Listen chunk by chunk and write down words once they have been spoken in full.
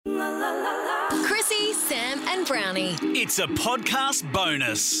and Brownie. It's a podcast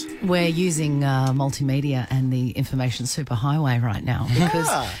bonus. We're using multimedia and the information superhighway right now because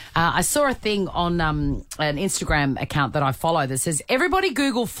I saw a thing on an Instagram account that I follow that says, everybody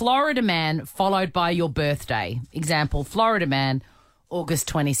Google Florida man followed by your birthday. Example, Florida man, August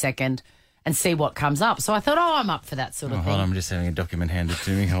 22nd, and see what comes up. So I thought, I'm up for that sort of thing. Hold on, I'm just having a document handed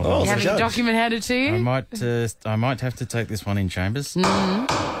to me. Hold on. You having a document handed to you? I might have to take this one in chambers.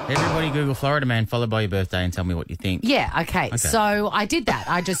 Everybody Google Florida man followed by your birthday and tell me what you think. Yeah, okay. So I did that.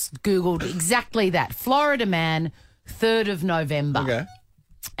 I just Googled exactly that. Florida man, 3rd of November. Okay.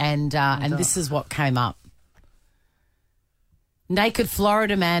 And this is what came up. Naked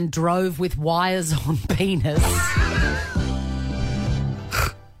Florida man drove with wires on penis.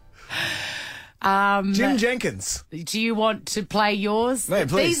 Jim Jenkins. Do you want to play yours? No,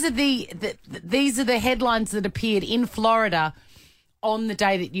 please. These are the headlines that appeared in Florida on the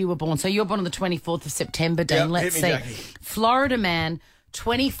day that you were born. So you were born on the 24th of September, Dean. Yep, Let's hit me, see. Jackie. Florida man,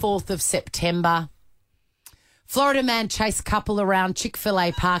 24th of September. Florida man chased couple around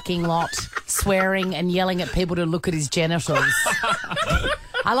Chick-fil-A parking lot, swearing and yelling at people to look at his genitals.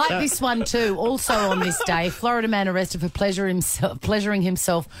 I like this one too. Also on this day, Florida man arrested for pleasuring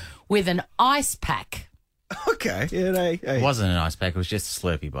himself with an ice pack. Okay. Yeah, hey. It wasn't an ice pack, it was just a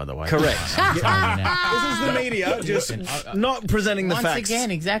Slurpee, by the way. Correct. Yeah. This is the media just not presenting the Once facts.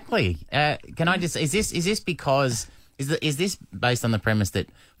 again, exactly. Can I just is this because is this based on the premise that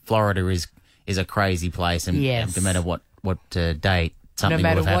Florida is a crazy place and Yes. no matter what date something No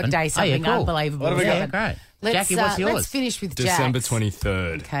matter will have what happened? day something cool. unbelievable What have we will got? happen. Great. Let's, Jackie, what's yours? Let's finish with December Jack's.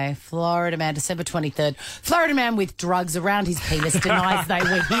 23rd. Okay, Florida man, December 23rd. Florida man with drugs around his penis denies they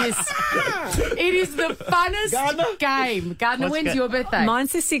were his. It is the funnest game. Gardner, when's your birthday?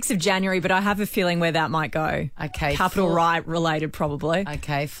 Mine's the 6th of January, but I have a feeling where that might go. Okay. Capital right related, probably.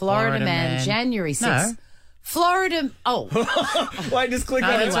 Okay, Florida Florida man, man. January 6th. No. Florida. Oh, Wait, just click No,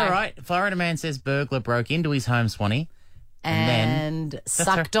 on that's it. all right. Florida man says burglar broke into his home, Swanee. and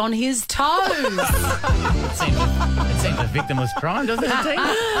sucked on his toes. It seems a victimless crime, doesn't it,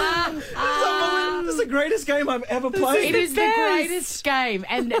 Tina? This is the greatest game I've ever played. It is the greatest game.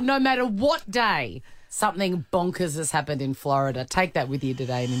 And no matter what day, something bonkers has happened in Florida. Take that with you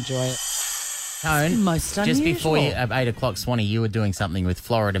today and enjoy it. Tone, Most just before unusual. at 8 o'clock, Swanee, you were doing something with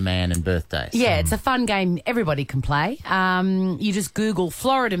Florida man and birthdays. Yeah, it's a fun game. Everybody can play. You just Google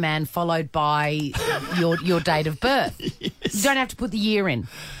Florida man followed by your date of birth. You don't have to put the year in.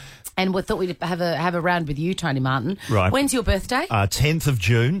 And we thought we'd have a round with you, Tony Martin. Right. When's your birthday? 10th of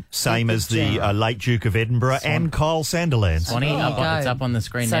June, same 10th of as the June. late Duke of Edinburgh and Kyle Sanderlands. Swanee, There you it's go. up on the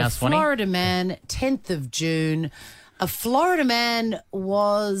screen So now, Swanee. Florida man, 10th of June. A Florida man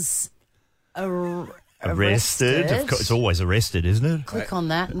was arrested. Of course, it's always arrested, isn't it? Click on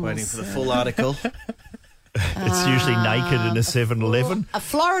that. And Waiting we'll for the see. full article. It's usually naked in a 7-Eleven. A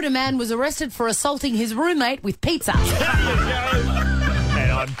Florida man was arrested for assaulting his roommate with pizza. And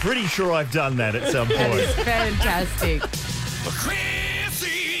I'm pretty sure I've done that at some That point. is fantastic.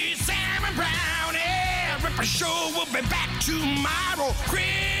 Chrissy, Sam and Brownie. Ripper Show will be back tomorrow.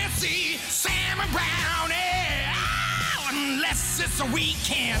 Chrissy, Sam and Brownie. Oh, unless it's a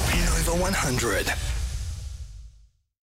weekend. Over 100.